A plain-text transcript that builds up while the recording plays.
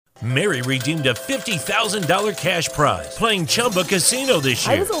Mary redeemed a $50,000 cash prize playing Chumba Casino this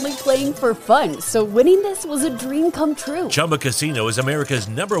year. I was only playing for fun, so winning this was a dream come true. Chumba Casino is America's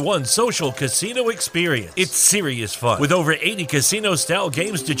 #1 social casino experience. It's serious fun. With over 80 casino-style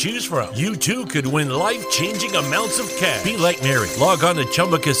games to choose from, you too could win life-changing amounts of cash. Be like Mary. Log on to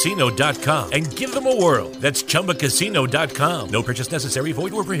ChumbaCasino.com and give them a whirl. That's ChumbaCasino.com. No purchase necessary.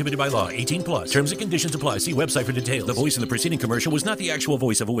 Void where prohibited by law. 18 plus. Terms and conditions apply. See website for details. The voice in the preceding commercial was not the actual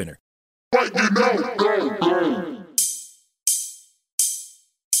voice of a winner. What you know, go.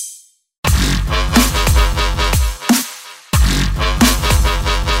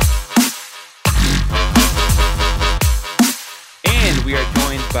 And we are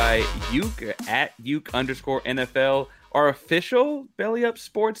joined by Uke at Uke_NFL, our official Belly Up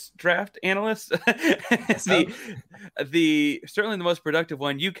Sports draft analyst. the certainly the most productive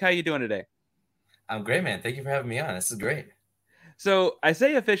one. Uke, how you doing today? I'm great, man. Thank you for having me on. This is great. So I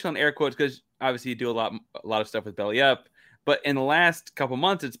say official in air quotes because obviously you do a lot of stuff with Belly Up, but in the last couple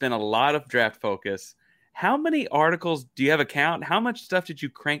months, it's been a lot of draft focus. How many articles do you have a count? How much stuff did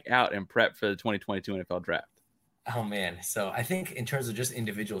you crank out and prep for the 2022 NFL draft? Oh, man. So I think in terms of just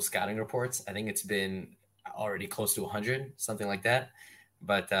individual scouting reports, I think it's been already close to 100, something like that.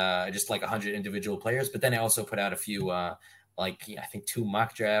 But just like 100 individual players. But then I also put out a few I think 2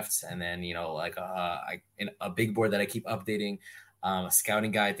 mock drafts, and then, a big board that I keep updating, a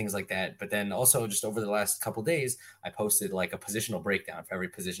scouting guide, things like that. But then also just over the last couple of days, I posted like a positional breakdown for every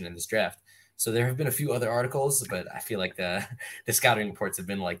position in this draft. So there have been a few other articles, but I feel like the scouting reports have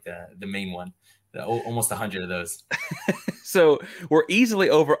been like the main one, almost 100 of those. So we're easily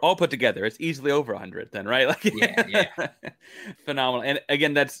over, all put together. It's easily over 100 then, right? Like, yeah. Phenomenal. And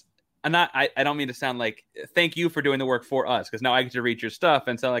again, I don't mean to sound like thank you for doing the work for us, because now I get to read your stuff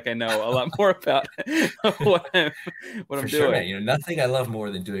and sound like I know a lot more about what I'm for doing. Sure, man. Nothing I love more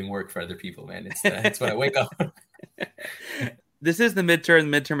than doing work for other people, man. It's when I wake up. This is the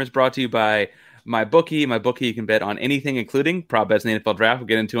midterm. The midterm is brought to you by MyBookie. MyBookie, you can bet on anything, including prop bets in the NFL draft. We'll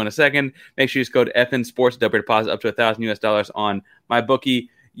get into in a second. Make sure you use code FN Sports, double deposit up to $1,000 on MyBookie.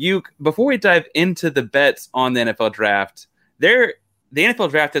 Before we dive into the bets on the NFL draft, the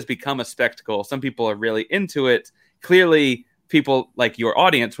NFL draft has become a spectacle. Some people are really into it. Clearly, people like your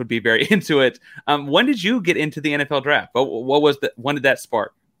audience would be very into it. When did you get into the NFL draft? When did that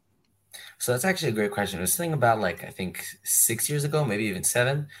spark? So that's actually a great question. It was something about I think 6 years ago, maybe even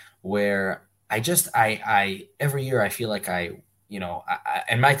 7, where I every year I feel like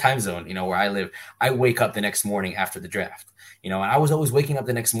in my time zone, where I live, I wake up the next morning after the draft, and I was always waking up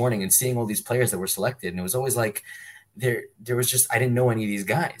the next morning and seeing all these players that were selected. And it was always like, there was just, I didn't know any of these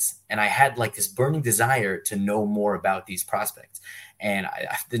guys. And I had like this burning desire to know more about these prospects. And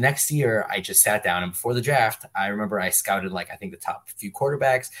the next year I just sat down, and before the draft, I remember I scouted I think the top few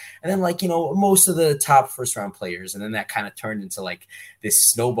quarterbacks, and then most of the top first round players. And then that kind of turned into this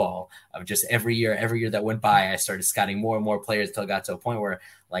snowball of just every year that went by, I started scouting more and more players until it got to a point where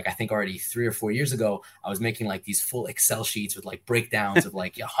I think already 3 or 4 years ago, I was making these full Excel sheets with breakdowns of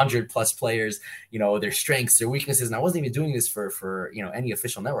 100 plus players, their strengths, their weaknesses. And I wasn't even doing this for any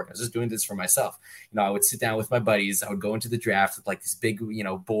official network. I was just doing this for myself. I would sit down with my buddies. I would go into the draft with this big,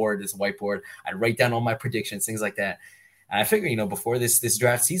 board, this whiteboard. I'd write down all my predictions, things like that. And I figured, before this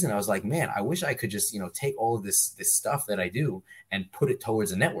draft season, I was like, man, I wish I could just, take all of this stuff that I do and put it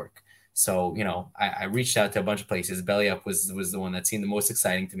towards a network. So, I reached out to a bunch of places. Belly Up was the one that seemed the most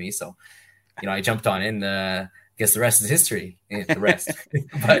exciting to me. So, I jumped on in. I guess the rest is history. The rest,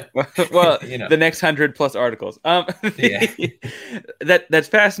 but well, the next 100 plus articles. That's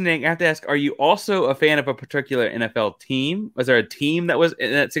fascinating. I have to ask: are you also a fan of a particular NFL team? Was there a team that was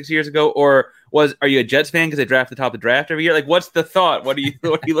in that 6 years ago, or are you a Jets fan because they draft the top of the draft every year? What's the thought? What are you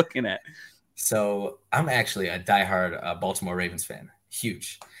looking at? So I'm actually a diehard Baltimore Ravens fan.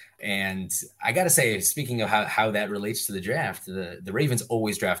 Huge. And I got to say, speaking of how that relates to the draft, the Ravens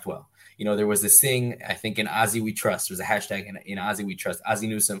always draft well. There was this thing, I think, in Ozzie We Trust. There was a hashtag in Ozzie We Trust. Ozzie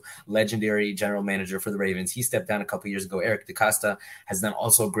Newsome, legendary general manager for the Ravens. He stepped down a couple years ago. Eric DeCosta has done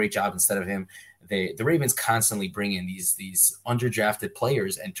also a great job instead of him. The Ravens constantly bring in these underdrafted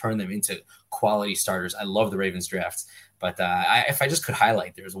players and turn them into quality starters. I love the Ravens drafts. But if I just could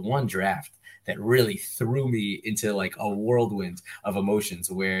highlight, there's one draft that really threw me into a whirlwind of emotions,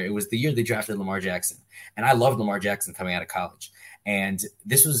 where it was the year they drafted Lamar Jackson. And I loved Lamar Jackson coming out of college. And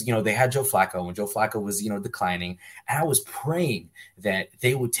this was, they had Joe Flacco when Joe Flacco was, declining. And I was praying that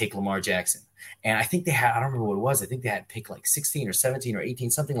they would take Lamar Jackson. And I think they had, I don't remember what it was. I think they had pick 16 or 17 or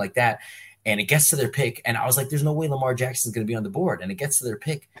 18, something like that. And it gets to their pick. And I was like, there's no way Lamar Jackson's going to be on the board. And it gets to their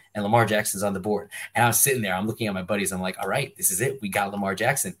pick and Lamar Jackson's on the board. And I was sitting there, I'm looking at my buddies. I'm like, all right, this is it. We got Lamar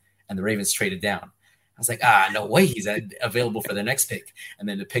Jackson. and the Ravens traded down. I was like, no way, he's available for their next pick. And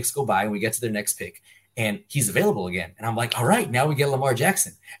then the picks go by, and we get to their next pick, and he's available again. And I'm like, all right, now we get Lamar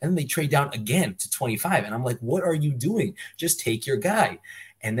Jackson. And then they trade down again to 25. And I'm like, what are you doing? Just take your guy.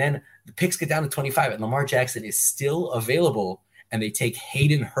 And then the picks get down to 25, and Lamar Jackson is still available, and they take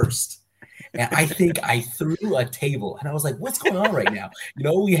Hayden Hurst. And I think I threw a table, and I was like, what's going on right now?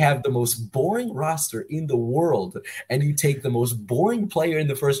 We have the most boring roster in the world, and you take the most boring player in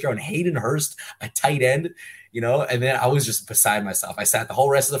the first round, Hayden Hurst, a tight end, and then I was just beside myself. I sat the whole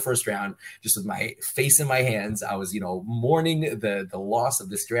rest of the first round just with my face in my hands. I was, mourning the loss of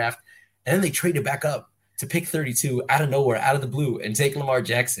this draft. And then they traded back up to pick 32 out of nowhere, out of the blue, and take Lamar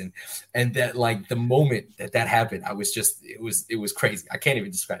Jackson. And that, like, the moment that happened, I was just, it was crazy. I can't even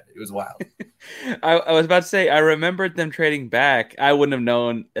describe it. It was wild. I was about to say, I remembered them trading back. I wouldn't have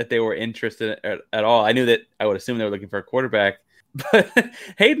known that they were interested at all. I knew that I would assume they were looking for a quarterback. But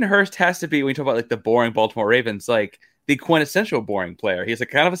Hayden Hurst has to be, when you talk about like the boring Baltimore Ravens, like the quintessential boring player. He's a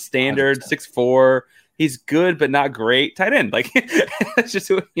kind of a standard 6'4". He's good, but not great tight end. Like, it's just,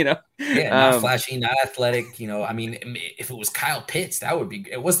 Yeah, not flashy, not athletic. I mean, if it was Kyle Pitts, that would be,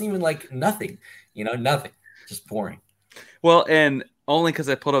 it wasn't even like nothing, nothing, just boring. Well, and only because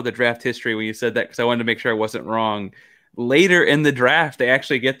I pulled up the draft history when you said that, because I wanted to make sure I wasn't wrong. Later in the draft, they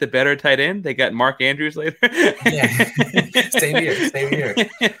actually get the better tight end. They got Mark Andrews later. Yeah, same year.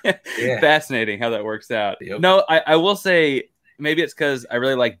 Yeah. Fascinating how that works out. Yep. No, I will say, maybe it's because I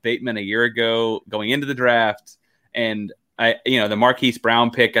really liked Bateman a year ago going into the draft, and the Marquise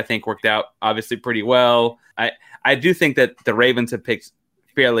Brown pick I think worked out obviously pretty well. I do think that the Ravens have picked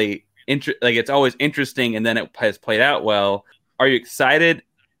fairly it's always interesting, and then it has played out well. Are you excited?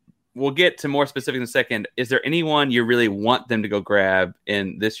 We'll get to more specifics in a second. Is there anyone you really want them to go grab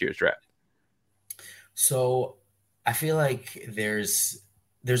in this year's draft? So I feel like there's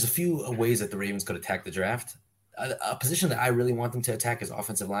a few ways that the Ravens could attack the draft. A position that I really want them to attack is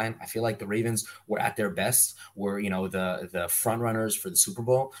offensive line. I feel like the Ravens were at their best, were the front runners for the Super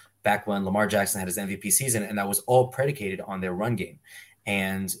Bowl back when Lamar Jackson had his MVP season, and that was all predicated on their run game.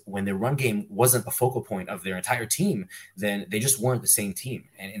 And when their run game wasn't a focal point of their entire team, then they just weren't the same team.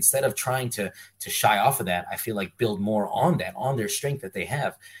 And instead of trying to shy off of that, I feel like build more on that, on their strength that they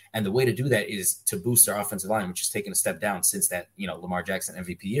have. And the way to do that is to boost their offensive line, which has taken a step down since that, Lamar Jackson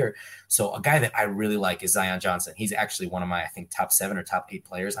MVP year. So a guy that I really like is Zion Johnson. He's actually one of my, I think, top 7 or top 8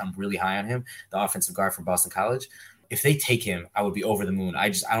 players. I'm really high on him, the offensive guard from Boston College. If they take him, I would be over the moon. I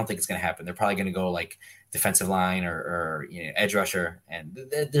don't think it's going to happen. They're probably going to go like defensive line or edge rusher. And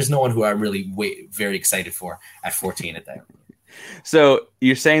there's no one who I'm really very excited for at 14 at that. So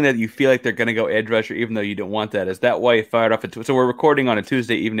you're saying that you feel like they're going to go edge rusher, even though you don't want that. Is that why you fired off so we're recording on a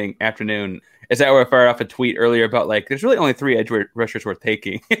Tuesday afternoon. Is that why I fired off a tweet earlier about like, there's really only 3 edge rushers worth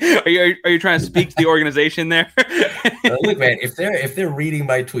taking? Are you trying to speak to the organization there? Look, man, if they're reading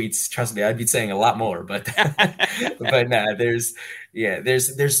my tweets, trust me, I'd be saying a lot more, but nah, there's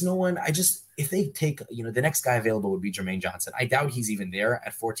no one. If they take, the next guy available would be Jermaine Johnson. I doubt he's even there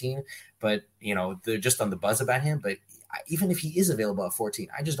at 14, but they're just on the buzz about him. But even if he is available at 14,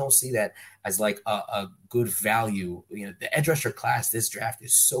 I just don't see that as like a good value. The edge rusher class, this draft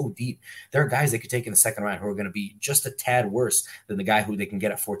is so deep. There are guys they could take in the second round who are going to be just a tad worse than the guy who they can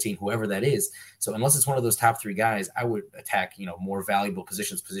get at 14, whoever that is. So unless it's one of those top 3 guys, I would attack, more valuable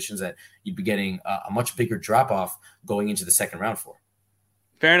positions that you'd be getting a much bigger drop off going into the second round for.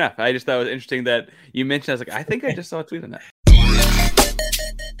 Fair enough. I just thought it was interesting that you mentioned. I was like, I think I just saw a tweet on that.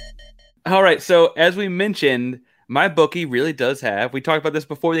 All right. So as we mentioned, MyBookie really does have, we talked about this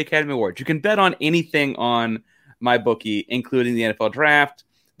before the Academy Awards. You can bet on anything on MyBookie, including the NFL draft.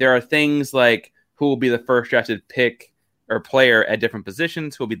 There are things like who will be the first drafted pick or player at different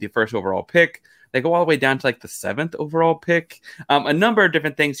positions, who will be the first overall pick. They go all the way down to like the 7th overall pick. A number of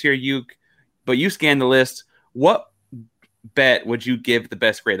different things here. But you scan the list. What bet would you give the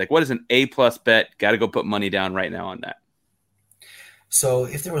best grade? Like, what is an A+ bet? Got to go put money down right now on that. So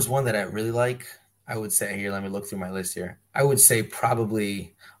if there was one that I really like, I would say here, let me look through my list here. I would say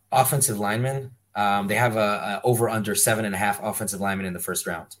probably offensive linemen. They have a over under 7.5 offensive linemen in the first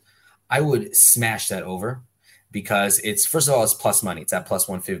round. I would smash that over because it's, first of all, it's plus money. It's at plus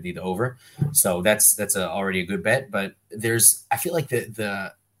 150, the over. So that's already a good bet, but I feel like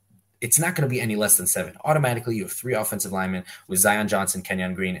it's not going to be any less than 7. Automatically, you have 3 offensive linemen with Zion Johnson,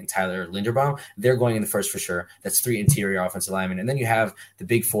 Kenyon Green, and Tyler Linderbaum. They're going in the first for sure. That's 3 interior offensive linemen. And then you have the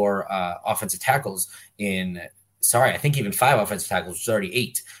big 4 offensive tackles I think even 5 offensive tackles, which is already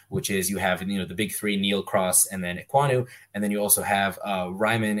 8, which is you have, the big 3, Neil Cross, and then Ekwonu. And then you also have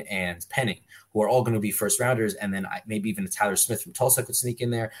Ryman and Penning, who are all going to be first rounders. And then maybe even a Tyler Smith from Tulsa could sneak in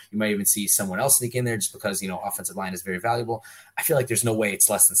there. You might even see someone else sneak in there just because, offensive line is very valuable. I feel like there's no way it's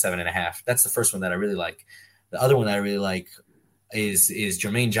less than 7.5. That's the first one that I really like. The other one that I really like is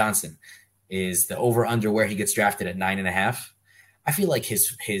Jermaine Johnson, is the over under where he gets drafted at 9.5. I feel like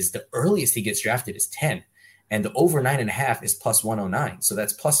the earliest he gets drafted is 10, and the over 9.5 is plus 109. So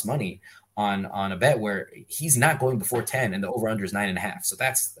that's plus money on a bet where he's not going before 10, and the over under is 9.5. So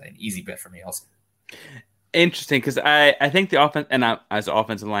that's an easy bet for me also. Interesting, because I think the offense, and as an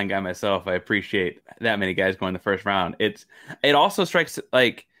offensive line guy myself, I appreciate that many guys going the first round. It also strikes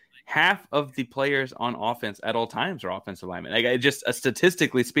like half of the players on offense at all times are offensive linemen. Like just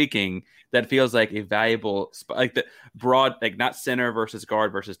statistically speaking, that feels like a valuable like the broad, like not center versus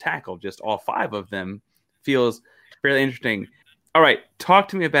guard versus tackle, just all 5 of them feels fairly interesting. All right, talk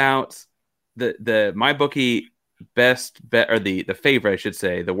to me about the MyBookie best bet, or the favorite, I should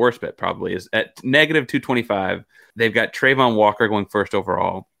say, the worst bet probably is at negative 225. They've got Trayvon Walker going first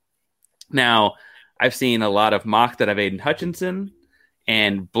overall. Now, I've seen a lot of mock that have Aiden Hutchinson,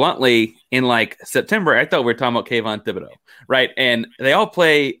 and bluntly, in like September, I thought we were talking about Kayvon Thibodeau, right? And they all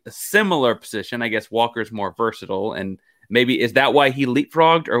play a similar position. I guess Walker's more versatile, and maybe is that why he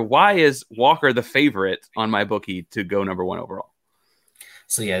leapfrogged, or why is Walker the favorite on MyBookie to go number 1 overall?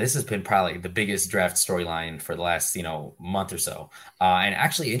 So yeah, this has been probably the biggest draft storyline for the last, month or so. And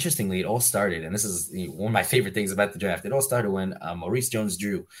actually, interestingly, it all started, and this is one of my favorite things about the draft. It all started when Maurice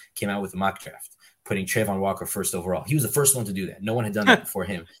Jones-Drew came out with a mock draft, putting Trayvon Walker first overall. He was the first one to do that. No one had done that before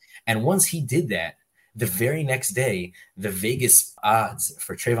him. And once he did that, the very next day, the Vegas odds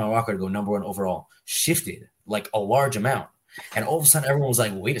for Trayvon Walker to go number 1 overall shifted like a large amount. And all of a sudden, everyone was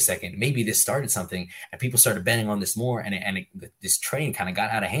like, wait a second, maybe this started something. And people started betting on this more. And this train kind of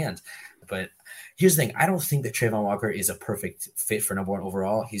got out of hand. But here's the thing. I don't think that Trayvon Walker is a perfect fit for number 1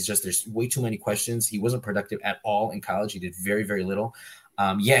 overall. There's way too many questions. He wasn't productive at all in college. He did very, very little.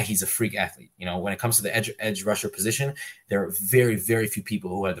 He's a freak athlete. When it comes to the edge rusher position, there are very, very few people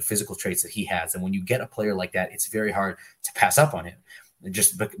who have the physical traits that he has. And when you get a player like that, it's very hard to pass up on him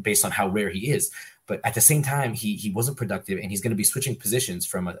just based on how rare he is. But at the same time, he wasn't productive, and he's going to be switching positions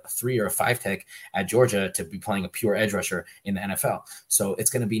from a 3 or a 5 tech at Georgia to be playing a pure edge rusher in the NFL. So it's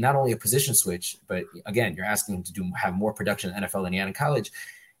going to be not only a position switch, but again, you're asking him to have more production in the NFL than he had in college.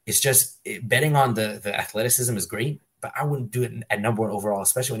 It's just betting on the athleticism is great, but I wouldn't do it at number 1 overall,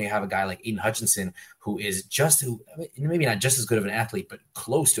 especially when you have a guy like Aiden Hutchinson, who is maybe not just as good of an athlete, but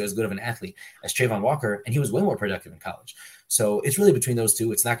close to as good of an athlete as Trayvon Walker, and he was way more productive in college. So it's really between those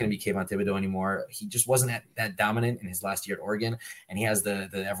two. It's not going to be Kayvon Thibodeau anymore. He just wasn't that dominant in his last year at Oregon, and he has the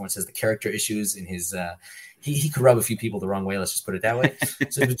everyone says the character issues in his. He could rub a few people the wrong way. Let's just put it that way.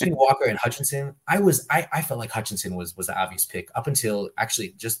 So between Walker and Hutchinson, I felt like Hutchinson was the obvious pick up until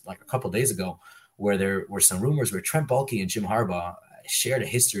actually just like a couple of days ago, where there were some rumors where Trent Baalke and Jim Harbaugh shared a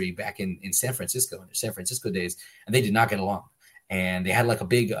history back in San Francisco, in their San Francisco days, and they did not get along. And they had like a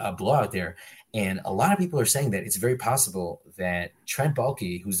big blowout there. And a lot of people are saying that it's very possible that Trent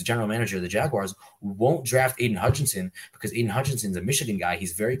Baalke, who's the general manager of the Jaguars, won't draft Aiden Hutchinson because Aiden Hutchinson's a Michigan guy.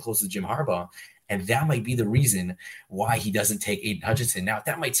 He's very close to Jim Harbaugh. And that might be the reason why he doesn't take Aiden Hutchinson. Now,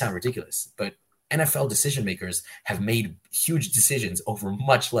 that might sound ridiculous, but NFL decision makers have made huge decisions over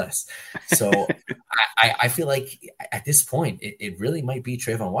much less. So I feel like at this point, it really might be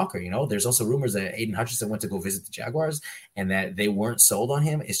Trayvon Walker. There's also rumors that Aiden Hutchinson went to go visit the Jaguars and that they weren't sold on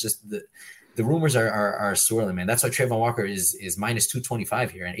him. It's just the rumors are swirling, man. That's why Trayvon Walker is minus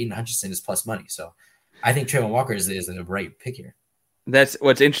 225 here, and Aiden Hutchinson is plus money. So I think Trayvon Walker is the right pick here. That's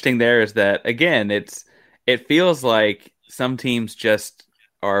what's interesting there is that, again, it feels like some teams just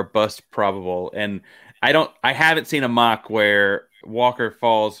are bust probable. And I haven't seen a mock where Walker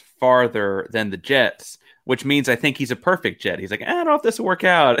falls farther than the Jets, which means I think he's a perfect Jet. He's like, I don't know if this will work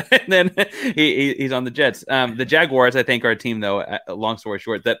out. And then he's on the Jets. The Jaguars, I think, are a team, though, long story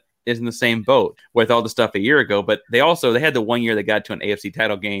short, that is in the same boat with all the stuff a year ago. But they had the 1 year they got to an AFC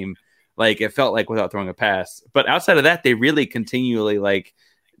title game. Like, it felt like without throwing a pass. But outside of that, they really continually like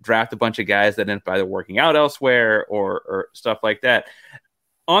draft a bunch of guys that end up either working out elsewhere or stuff like that.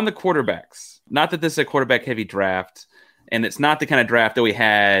 On the quarterbacks, not that this is a quarterback heavy draft, and it's not the kind of draft that we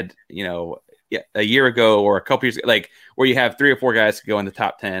had, a year ago or a couple years ago, like where you have 3 or 4 guys to go in the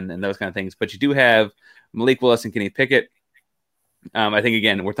top 10 and those kind of things. But you do have Malik Willis and Kenny Pickett. I think,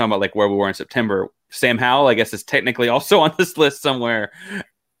 again, we're talking about like where we were in September. Sam Howell, I guess, is technically also on this list somewhere.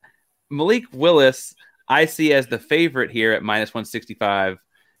 Malik Willis, I see as the favorite here at minus 165.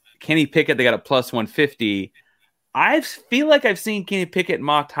 Kenny Pickett, they got a plus 150. I feel like I've seen Kenny Pickett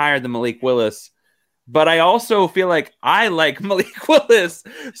mocked higher than Malik Willis. But I also feel like I like Malik Willis.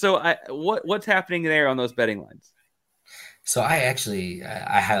 So what's happening there on those betting lines? So I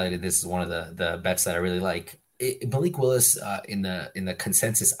highlighted this as one of the bets that I really like. Malik Willis in the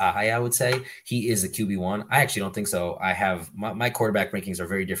consensus I would say he is a QB1. I actually don't think so. I have my quarterback rankings are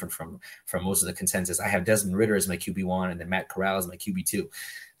very different from most of the consensus. I have Desmond Ridder as my QB1 and then Matt Corral as my QB2.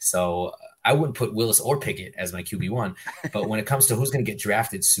 So I wouldn't put Willis or Pickett as my QB1. But when it comes to who's going to get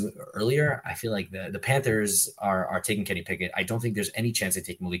drafted earlier, I feel like the Panthers are taking Kenny Pickett. I don't think there's any chance they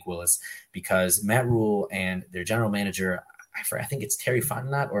take Malik Willis because Matt Rule and their general manager, I think it's Terry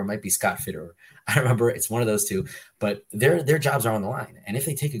Fontenot or it might be Scott Fitter. I remember it's one of those two, but their jobs are on the line. And if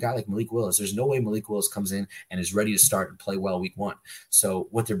they take a guy like Malik Willis, there's no way Malik Willis comes in and is ready to start and play well week 1. So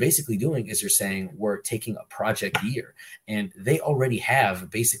what they're basically doing is they're saying we're taking a project year, and they already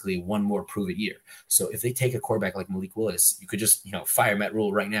have basically one more prove it year. So if they take a quarterback like Malik Willis, you could just fire Matt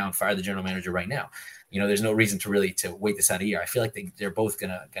Rule right now and fire the general manager right now. There's no reason to wait this out a year. I feel like they're both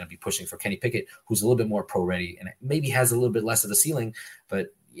gonna be pushing for Kenny Pickett, who's a little bit more pro ready and maybe has a little bit less of a ceiling, but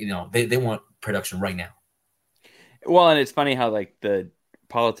they want production right now. Well, and it's funny how like the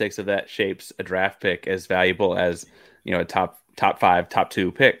politics of that shapes a draft pick as valuable as a top 5, top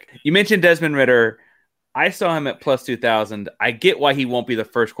 2 pick. You mentioned Desmond Ridder. I saw him at plus 2,000. I get why he won't be the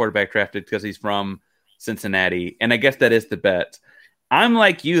first quarterback drafted because he's from Cincinnati, and I guess that is the bet. I'm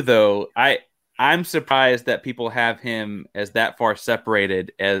like you though. I'm surprised that people have him as that far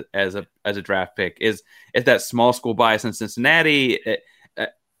separated as a draft pick. Is that small school bias in Cincinnati?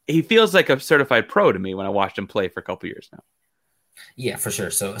 He feels like a certified pro to me when I watched him play for a couple years now. Yeah, for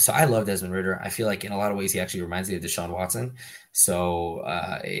sure. So I love Desmond Ridder. I feel like in a lot of ways he actually reminds me of Deshaun Watson. So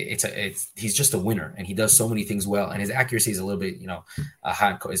he's just a winner, and he does so many things well. And his accuracy is a little bit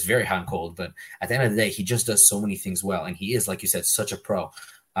hot and cold. It's very hot and cold. But at the end of the day, he just does so many things well, and he is, like you said, such a pro.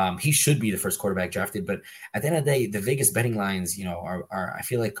 He should be the first quarterback drafted, but at the end of the day, the Vegas betting lines, are I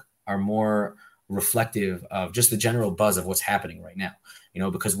feel like are more reflective of just the general buzz of what's happening right now.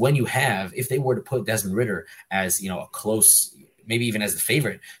 Because if they were to put Desmond Ridder as a close, maybe even as the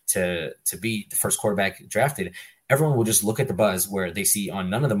favorite to be the first quarterback drafted, everyone will just look at the buzz where they see on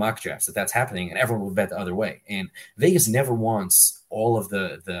none of the mock drafts that's happening, and everyone will bet the other way. And Vegas never wants all of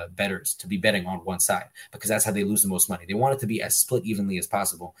the bettors to be betting on one side because that's how they lose the most money. They want it to be as split evenly as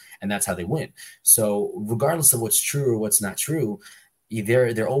possible, and that's how they win. So regardless of what's true or what's not true,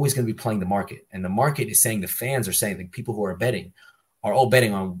 they're always going to be playing the market. And the market is saying, the fans are saying, the people who are betting are all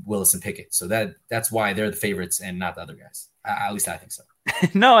betting on Willis and Pickett. So that's why they're the favorites and not the other guys. At least I think so.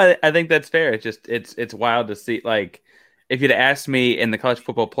 No, I think that's fair. It's just it's wild to see. Like, if you'd asked me in the college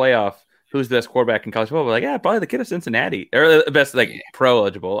football playoff who's the best quarterback in college football, like, yeah, probably the kid of Cincinnati. Or the best, pro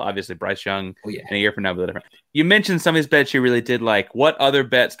eligible, obviously Bryce Young. Oh, yeah. In a year from now, but different. You mentioned some of his bets you really did like. What other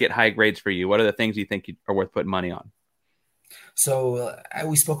bets get high grades for you? What are the things you think are worth putting money on? So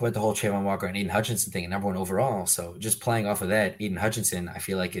we spoke about the whole Trayvon Walker and Aiden Hutchinson thing and number 1 overall. So just playing off of that, Aiden Hutchinson, I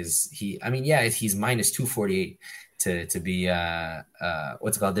feel like he's minus 248 to be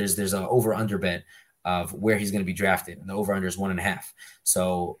what's it called? There's an over under bet of where he's going to be drafted, and the over under is 1.5.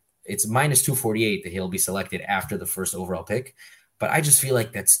 So it's minus 248 that he'll be selected after the first overall pick. But I just feel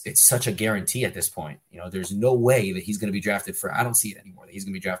like it's such a guarantee at this point. There's no way that he's going to be drafted I don't see it anymore, that he's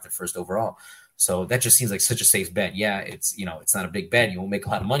going to be drafted first overall. So that just seems like such a safe bet. Yeah, it's not a big bet. You won't make a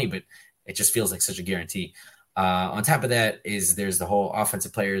lot of money, but it just feels like such a guarantee. On top of that there's the whole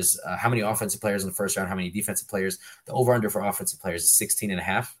offensive players. How many offensive players in the first round? How many defensive players? The over-under for offensive players is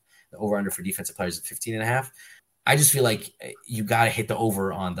 16.5. The over-under for defensive players is 15.5. I just feel like you got to hit the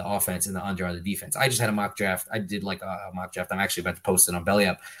over on the offense and the under on the defense. I just had a mock draft. I did like a mock draft. I'm actually about to post it on Belly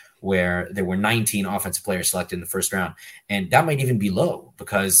Up, where there were 19 offensive players selected in the first round. And that might even be low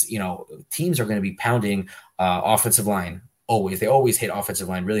because, teams are going to be pounding offensive line always. They always hit offensive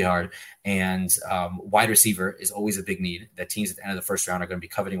line really hard. And wide receiver is always a big need, that teams at the end of the first round are going to be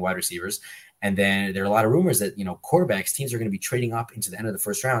coveting wide receivers. And then there are a lot of rumors that, quarterbacks, teams are going to be trading up into the end of the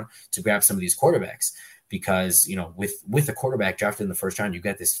first round to grab some of these quarterbacks. Because, with a quarterback drafted in the first round, you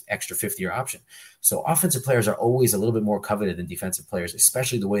get this extra 5th-year option. So offensive players are always a little bit more coveted than defensive players,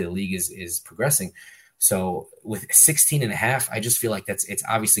 especially the way the league is progressing. So with 16.5, I just feel like it's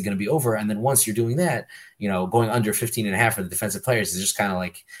obviously going to be over. And then once you're doing that, going under 15.5 for the defensive players is just kind of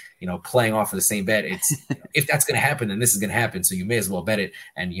like, playing off of the same bet. It's if that's going to happen, then this is going to happen. So you may as well bet it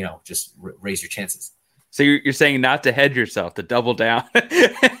and, just raise your chances. So you're saying not to hedge yourself, to double down.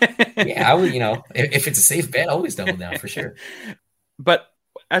 Yeah, I would, if it's a safe bet, always double down for sure. But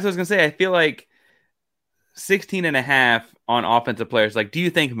as I was going to say, I feel like 16.5 on offensive players, like, do you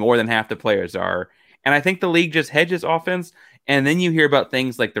think more than half the players are? And I think the league just hedges offense. And then you hear about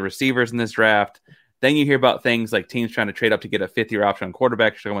things like the receivers in this draft. Then you hear about things like teams trying to trade up to get a fifth-year option on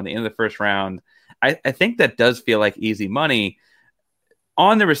quarterback to go in the end of the first round. I think that does feel like easy money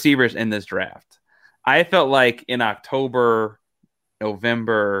on the receivers in this draft. I felt like in October,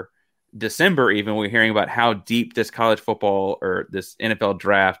 November, December, even we're hearing about how deep this college football or this NFL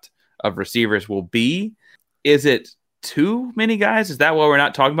draft of receivers will be. Is it too many guys? Is that why we're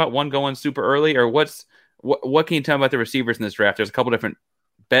not talking about one going super early? Or what can you tell me about the receivers in this draft? There's a couple different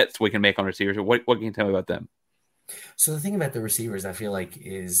bets we can make on receivers. What can you tell me about them? So the thing about the receivers, I feel like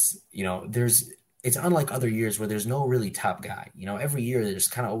is, it's unlike other years where there's no really top guy. Every year there's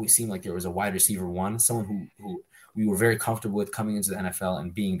kind of always seemed like there was a wide receiver one, someone who we were very comfortable with coming into the NFL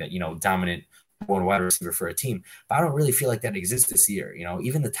and being that, dominant one wide receiver for a team. But I don't really feel like that exists this year.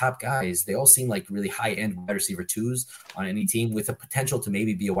 Even the top guys, they all seem like really high end wide receiver twos on any team with the potential to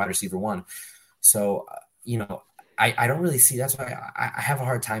maybe be a wide receiver one. So, I don't really see. That's why I have a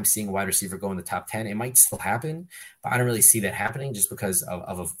hard time seeing a wide receiver go in the top 10. It might still happen, but I don't really see that happening just because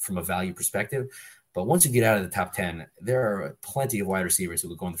from a value perspective. But once you get out of the top 10, there are plenty of wide receivers who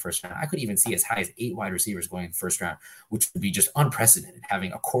would go in the first round. I could even see as high as 8 wide receivers going in the first round, which would be just unprecedented,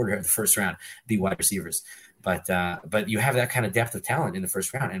 having a quarter of the first round be wide receivers. But you have that kind of depth of talent in the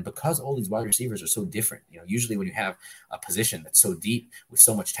first round. And because all these wide receivers are so different, usually when you have a position that's so deep with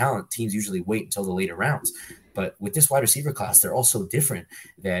so much talent, teams usually wait until the later rounds. But with this wide receiver class, they're all so different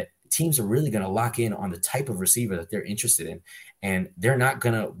that teams are really going to lock in on the type of receiver that they're interested in. And they're not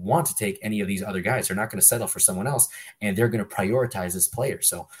going to want to take any of these other guys. They're not going to settle for someone else. And they're going to prioritize this player.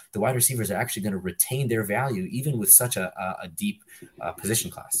 So the wide receivers are actually going to retain their value, even with such a deep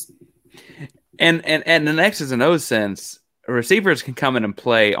position class. And in the X's and O's sense, receivers can come in and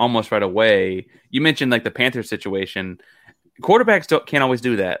play almost right away. You mentioned like the Panthers situation. Quarterbacks can't always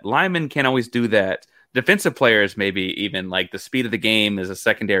do that. Linemen can't always do that. Defensive players, maybe even like the speed of the game is a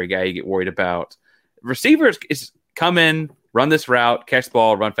secondary guy you get worried about. Receivers is come in, run this route, catch the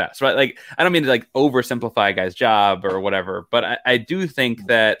ball, run fast, right? Like, I don't mean to like oversimplify a guy's job or whatever, but I do think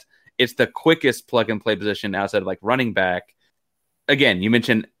that it's the quickest plug and play position outside of like running back. Again, you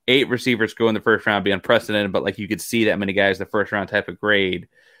mentioned 8 receivers go in the first round, be unprecedented, but like you could see that many guys the first round type of grade.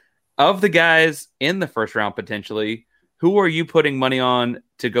 Of the guys in the first round potentially, who are you putting money on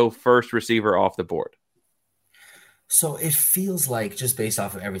to go first receiver off the board? So it feels like, just based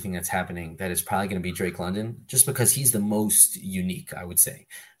off of everything that's happening, that it's probably going to be Drake London, just because he's the most unique, I would say,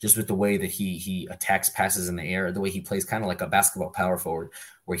 just with the way that he attacks passes in the air, the way he plays kind of like a basketball power forward,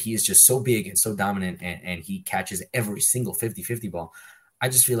 where he is just so big and so dominant and he catches every single 50-50 ball. I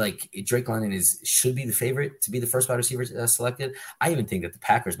just feel like Drake London should be the favorite to be the first wide receiver selected. I even think that the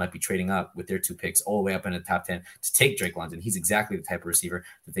Packers might be trading up with their 2 picks all the way up in the top 10 to take Drake London. He's exactly the type of receiver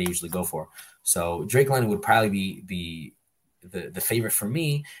that they usually go for. So Drake London would probably be the favorite for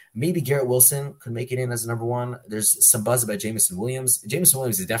me. Maybe Garrett Wilson could make it in as number 1. There's some buzz about Jameson Williams. Jameson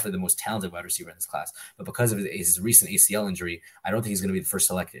Williams is definitely the most talented wide receiver in this class, but because of his recent ACL injury, I don't think he's going to be the first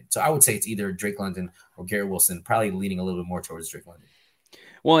selected. So I would say it's either Drake London or Garrett Wilson, probably leaning a little bit more towards Drake London.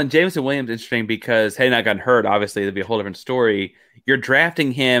 Well, and Jameson Williams is interesting because had he not gotten hurt, obviously it'd be a whole different story. You're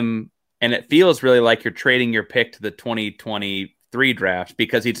drafting him, and it feels really like you're trading your pick to the 2023 draft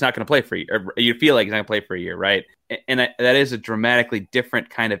because he's not going to play for you. Or you feel like he's not going to play for a year, right? And that is a dramatically different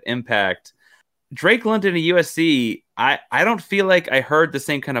kind of impact. Drake London at USC, I don't feel like I heard the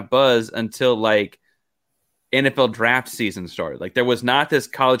same kind of buzz until like NFL draft season started. Like there was not this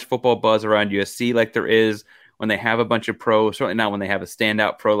college football buzz around USC like there is when they have a bunch of pros, certainly not when they have a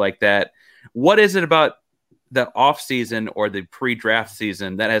standout pro like that. What is it about the off season or the pre-draft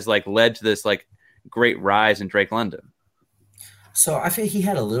season that has like led to this like great rise in Drake London? So I think he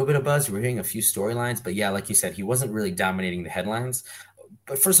had a little bit of buzz. We're hearing a few storylines, but yeah, like you said, he wasn't really dominating the headlines.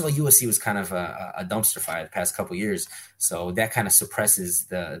 But first of all, USC was kind of a dumpster fire the past couple of years, so that kind of suppresses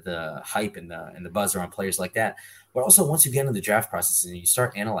the hype and the buzz around players like that. But also, once you get into the draft process and you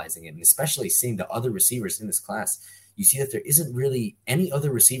start analyzing it, and especially seeing the other receivers in this class, you see that there isn't really any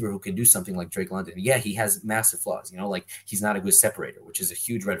other receiver who can do something like Drake London. Yeah, he has massive flaws, like he's not a good separator, which is a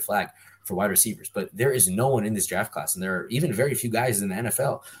huge red flag for wide receivers. But there is no one in this draft class, and there are even very few guys in the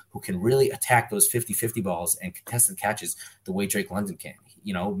NFL who can really attack those 50-50 balls and contested catches the way Drake London can.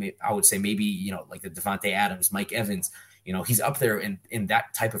 I would say maybe, like the Devontae Adams, Mike Evans, he's up there in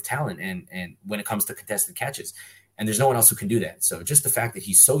that type of talent and when it comes to contested catches. And there's no one else who can do that. So just the fact that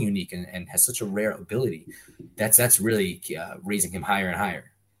he's so unique and has such a rare ability, that's really raising him higher and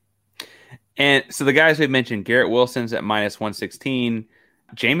higher. And so the guys we've mentioned, Garrett Wilson's at minus 116.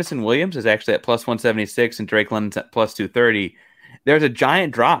 Jameson Williams is actually at plus 176 and Drake London's at plus 230. There's a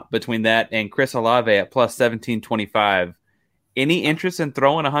giant drop between that and Chris Olave at plus 1725. any interest in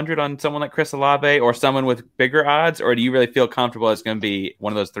throwing 100 on someone like Chris Olave or someone with bigger odds, or do you really feel comfortable it's going to be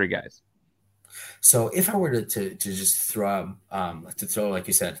one of those three guys? So if I were to just throw like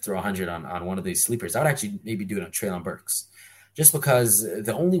you said, throw 100 on one of these sleepers, I would actually maybe do it on Treylon Burks, just because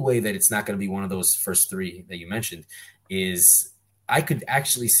the only way that it's not going to be one of those first three that you mentioned is I could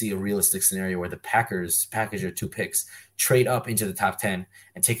actually see a realistic scenario where the Packers package their 2 picks, trade up into the top 10,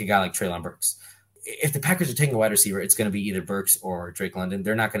 and take a guy like Treylon Burks. If the Packers are taking a wide receiver, it's going to be either Burks or Drake London.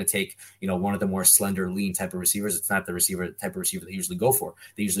 They're not going to take, one of the more slender, lean type of receivers. It's not the type of receiver they usually go for.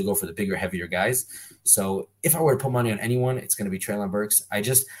 They usually go for the bigger, heavier guys. So if I were to put money on anyone, it's going to be Treylon Burks.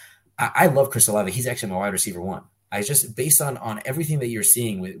 I love Chris Olave. He's actually my wide receiver 1. I just, based on everything that you're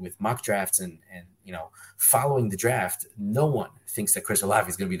seeing with mock drafts and following the draft, no one thinks that Chris Olave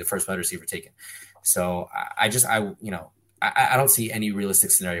is going to be the first wide receiver taken. So I don't see any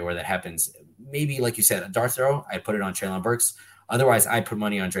realistic scenario where that happens. Maybe, like you said, a dart throw, I'd put it on Treylon Burks. Otherwise, I'd put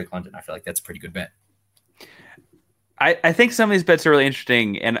money on Drake London. I feel like that's a pretty good bet. I think some of these bets are really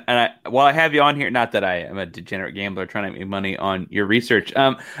interesting. And while I have you on here, not that I am a degenerate gambler trying to make money on your research,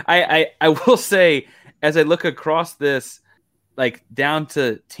 I will say, as I look across this, like down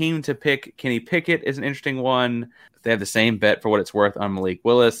to team to pick, Kenny Pickett is an interesting one. They have the same bet for what it's worth on Malik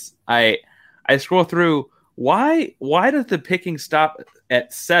Willis. I scroll through. Why does the picking stop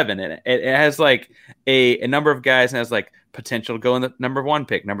at 7? And it has like a number of guys and has like potential to go in the number 1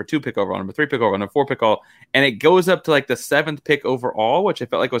 pick, number 2 pick overall, number 3 pick overall, number 4 pick all, and it goes up to like the 7th pick overall, which I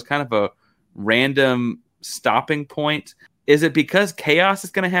felt like was kind of a random stopping point. Is it because chaos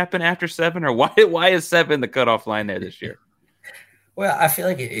is going to happen after 7, or why is 7 the cutoff line there this year? Well, I feel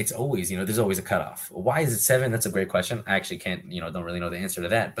like it's always, there's always a cutoff. Why is it 7? That's a great question. I actually can't, don't really know the answer to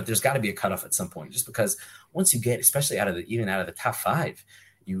that, but there's got to be a cutoff at some point, just because once you get, especially even out of the top 5,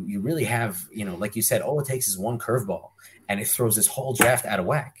 you really have, like you said, all it takes is one curveball and it throws this whole draft out of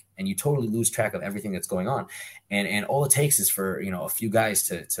whack and you totally lose track of everything that's going on. And all it takes is for, a few guys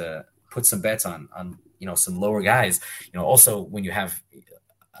to put some bets on, some lower guys, also when you have,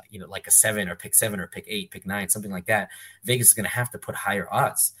 like a 7 or pick 8, pick 9, something like that, Vegas is going to have to put higher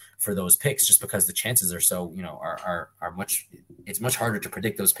odds for those picks just because the chances are so, are much, it's much harder to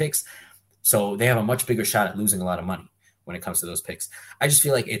predict those picks. So they have a much bigger shot at losing a lot of money when it comes to those picks. I just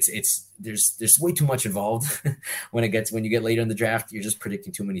feel like there's way too much involved when you get later in the draft, you're just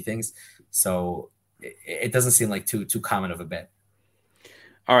predicting too many things. So it doesn't seem like too common of a bet.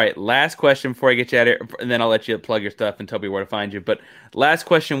 All right, last question before I get you out of here, and then I'll let you plug your stuff and tell me where to find you. But last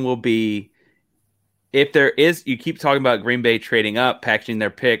question will be, if there is, you keep talking about Green Bay trading up, packaging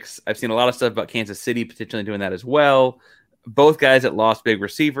their picks. I've seen a lot of stuff about Kansas City potentially doing that as well. Both guys that lost big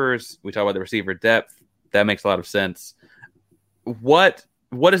receivers. We talk about the receiver depth. That makes a lot of sense. What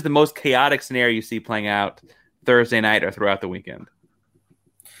is the most chaotic scenario you see playing out Thursday night or throughout the weekend?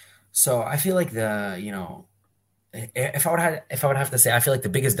 So I feel like if I would have to say, I feel like the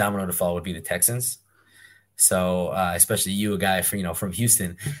biggest domino to fall would be the Texans. So especially you, a guy from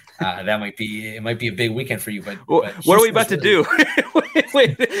Houston, that might be a big weekend for you. But what are we about to do?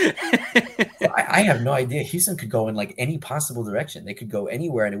 Wait. I have no idea. Houston could go in like any possible direction. They could go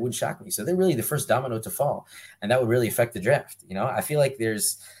anywhere, and it wouldn't shock me. So they're really the first domino to fall, and that would really affect the draft. I feel like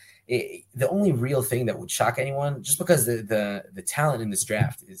the only real thing that would shock anyone, just because the talent in this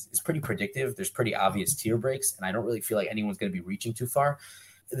draft is pretty predictive. There's pretty obvious tier breaks, and I don't really feel like anyone's going to be reaching too far.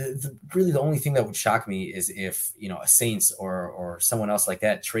 Really, the only thing that would shock me is if a Saints or someone else like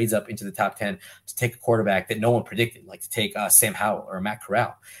that trades up into the top 10 to take a quarterback that no one predicted, like to take Sam Howell or Matt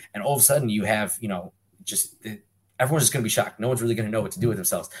Corral, and all of a sudden you have everyone's just going to be shocked. No one's really going to know what to do with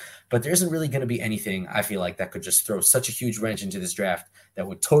themselves. But there isn't really going to be anything, I feel like, that could just throw such a huge wrench into this draft that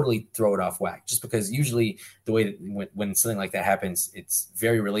would totally throw it off whack. Just because usually the way that when something like that happens, it's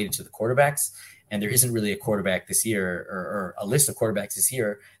very related to the quarterbacks. And there isn't really a quarterback this year or a list of quarterbacks this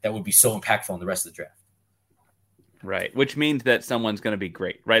year that would be so impactful in the rest of the draft. Right, which means that someone's going to be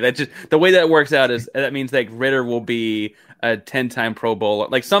great, right? That's just the way that works out. Is that means like Ritter will be a 10-time Pro Bowler,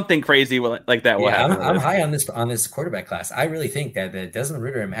 like something crazy like that will happen. I'm high on this quarterback class. I really think that Desmond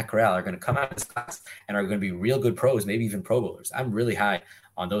Ritter and Matt Corral are going to come out of this class and are going to be real good pros, maybe even Pro Bowlers. I'm really high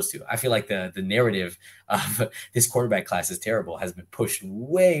on those two. I feel like the narrative of this quarterback class is terrible has been pushed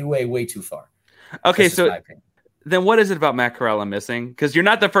way, way, way too far. Okay, so then what is it about Matt Corral I'm missing? Because you're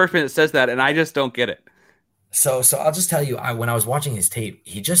not the first person that says that, and I just don't get it. So I'll just tell you, when I was watching his tape,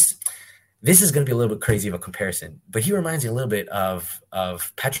 this is going to be a little bit crazy of a comparison, but he reminds me a little bit of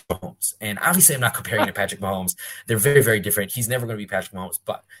Patrick Mahomes. And obviously I'm not comparing to Patrick Mahomes. They're very, very different. He's never going to be Patrick Mahomes,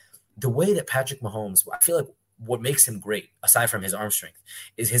 but the way that Patrick Mahomes, I feel like what makes him great, aside from his arm strength,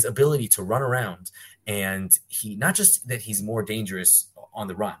 is his ability to run around. And he, not just that he's more dangerous on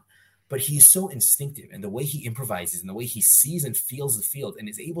the run, but he's so instinctive, and the way he improvises and the way he sees and feels the field and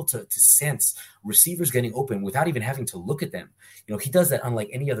is able to sense receivers getting open without even having to look at them. He does that unlike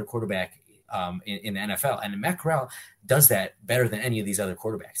any other quarterback in the NFL. And Matt Corral does that better than any of these other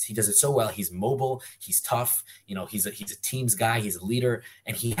quarterbacks. He does it so well. He's mobile. He's tough. He's a team's guy. He's a leader,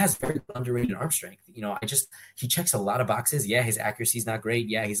 and he has very underrated arm strength. He checks a lot of boxes. Yeah, his accuracy is not great.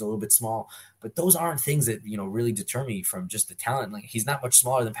 Yeah, he's a little bit small, but those aren't things that, really deter me from just the talent. Like, he's not much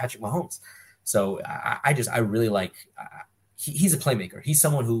smaller than Patrick Mahomes. So I really like, he's a playmaker. He's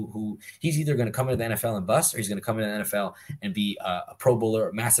someone who he's either going to come into the NFL and bust, or he's going to come into the NFL and be a Pro Bowler,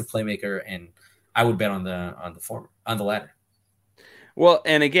 a massive playmaker. And I would bet on the latter. Well,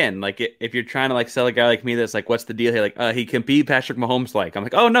 and again, like, if you're trying to like sell a guy like me, that's like, what's the deal here? Like, he can be Patrick Mahomes. Like, I'm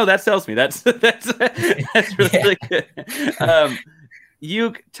like, oh no, that sells me. That's really good.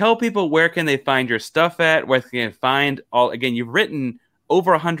 You tell people, where can they find your stuff at? Where can they find all? Again, you've written over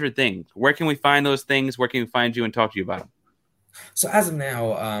 100 things. Where can we find those things? Where can we find you and talk to you about them? So as of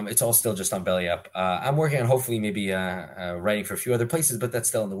now, it's all still just on Belly Up. I'm working on hopefully maybe writing for a few other places, but that's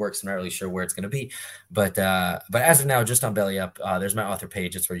still in the works. I'm not really sure where it's going to be. But as of now, just on Belly Up, there's my author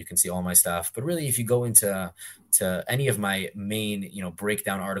page. It's where you can see all my stuff. But really, if you go into any of my main,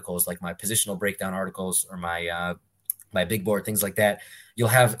 breakdown articles, like my positional breakdown articles or my big board, things like that, you'll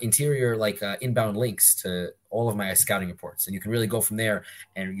have interior, inbound links to all of my scouting reports. And you can really go from there,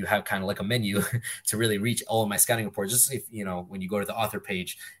 and you have kind of like a menu to really reach all of my scouting reports. Just if, when you go to the author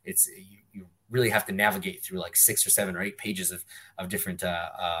page, it's, you really have to navigate through like 6 or 7 or 8 pages of different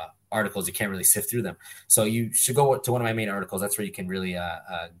articles. You can't really sift through them. So you should go to one of my main articles. That's where you can really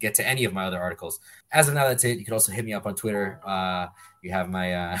get to any of my other articles. As of now, that's it. You can also hit me up on Twitter. You have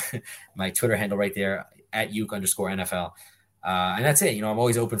my my Twitter handle right there, at @Uke_NFL. And that's it. I'm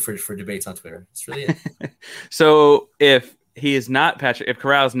always open for debates on Twitter. That's really it. So if he is not Patrick, if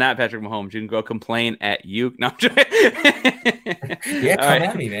Corral is not Patrick Mahomes, you can go complain at Uke. No, yeah, come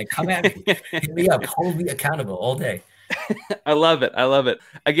at me, man. Come at me. Hit me up. Hold me accountable all day. I love it.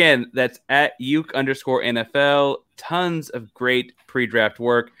 Again, that's at Uke_NFL. Tons of great pre-draft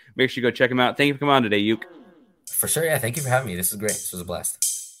work. Make sure you go check him out. Thank you for coming on today, Uke. For sure. Yeah. Thank you for having me. This is great. This was a blast.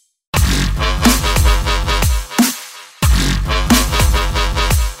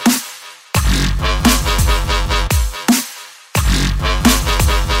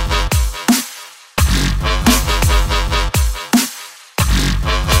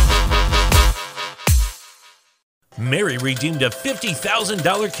 Mary redeemed a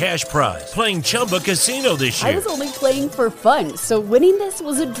 $50,000 cash prize playing Chumba Casino this year. I was only playing for fun, so winning this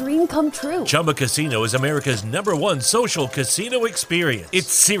was a dream come true. Chumba Casino is America's #1 social casino experience.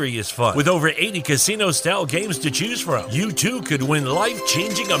 It's serious fun. With over 80 casino-style games to choose from, you too could win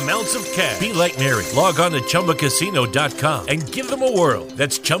life-changing amounts of cash. Be like Mary. Log on to ChumbaCasino.com and give them a whirl.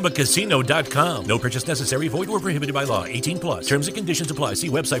 That's ChumbaCasino.com. No purchase necessary. Void where prohibited by law. 18+. Terms and conditions apply. See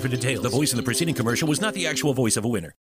website for details. The voice in the preceding commercial was not the actual voice of a winner.